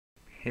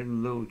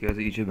Hello guys at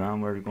YouTube,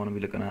 and we're going to be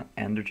looking at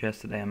ender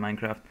chests today in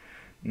Minecraft.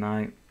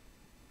 Now,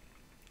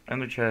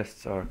 ender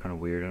chests are kind of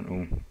weird. I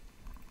don't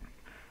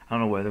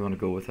know where they're going to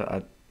go with it.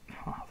 I've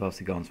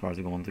obviously gone as far as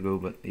I'm going to go,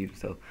 but even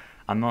still,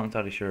 I'm not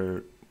entirely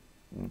sure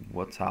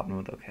what's happening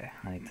with it. Okay,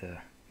 I need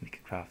to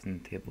make a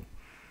crafting table.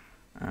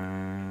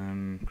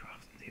 Crafting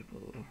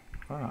table,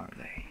 where are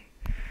they?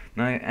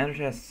 Now, ender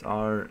chests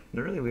they're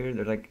really weird.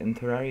 They're like, in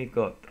Terraria you've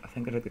got, I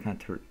think they're like the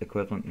kind of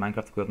equivalent,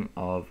 Minecraft equivalent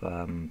of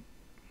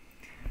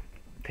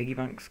piggy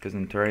banks, because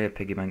in Terraria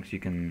piggy banks you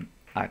can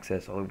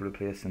access all over the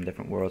place in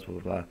different worlds, blah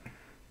blah blah.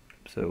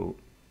 So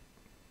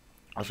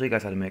I'll show you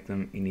guys how to make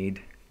them. You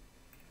need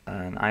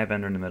an eye of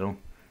ender in the middle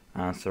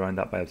and surround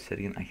that by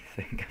obsidian. I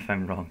think if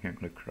I'm wrong here I'm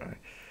gonna cry.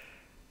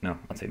 No,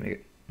 I'll say make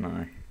it.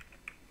 Now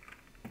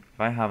if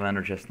I have an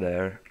ender chest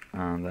there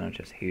and an ender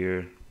chest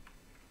here,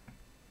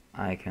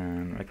 I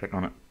can right click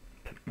on it,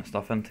 put my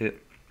stuff into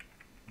it,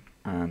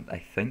 and I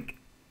think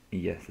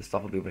yes, the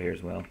stuff will be over here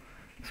as well.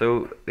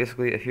 So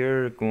basically, if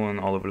you're going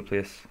all over the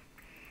place,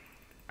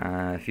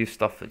 if you have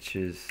stuff which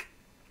is,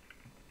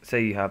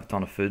 say you have a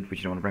ton of food which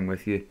you don't want to bring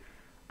with you,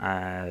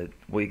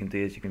 what you can do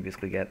is you can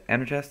basically get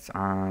ender chests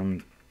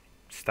and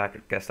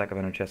get a stack of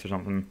ender chests or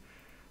something,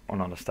 or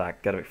not a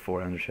stack, get about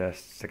 4 ender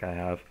chests like I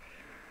have,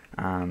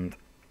 and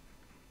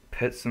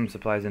put some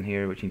supplies in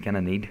here which you kind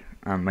of need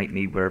and might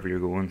need wherever you're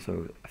going.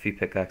 So a few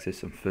pickaxes,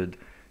 some food,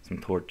 some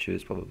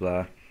torches, blah blah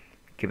blah.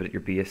 Keep it at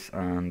your base,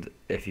 and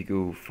if you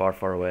go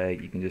far away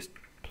you can just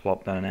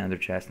plop down an ender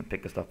chest and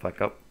pick the stuff back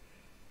up,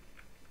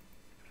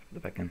 the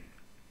picking.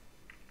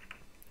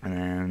 And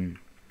then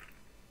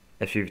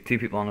if you have 2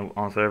 people on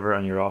a server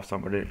and you're off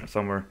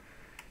somewhere,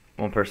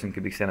 one person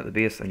could be sent at the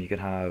base and you could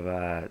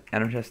have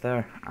ender chest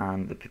there,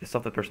 and the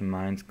stuff the person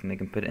mines they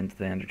can put it into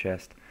the ender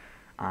chest,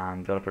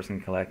 and the other person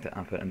can collect it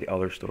and put it in the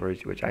other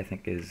storage, which I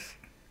think is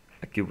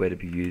a good way to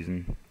be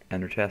using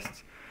ender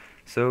chests.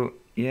 So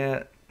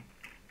yeah,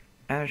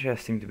 ender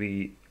chests seem to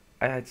be,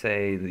 I'd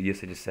say the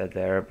usage is said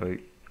there about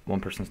one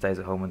person stays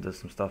at home and does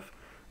some stuff,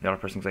 the other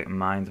person goes out and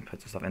mines and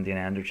puts the stuff into an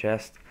ender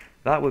chest.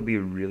 That would be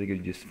a really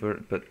good use for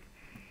it, but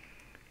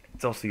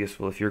it's also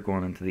useful if you're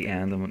going into the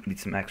end and need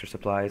some extra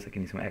supplies, like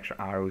you need some extra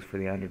arrows for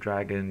the ender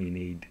dragon, you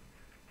need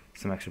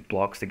some extra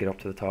blocks to get up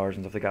to the towers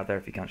and stuff like that there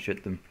if you can't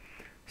shoot them.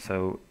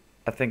 So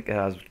I think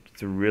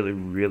it's a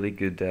really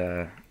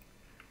good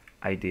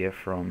idea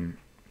from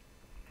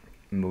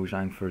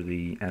Mojang for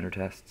the ender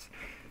tests.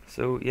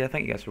 So yeah,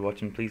 thank you guys for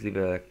watching. Please leave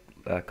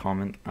a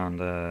comment and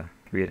a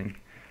rating,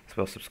 as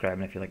well as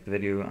subscribing if you like the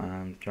video,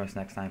 and join us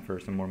next time for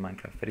some more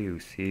Minecraft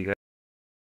videos. See you guys.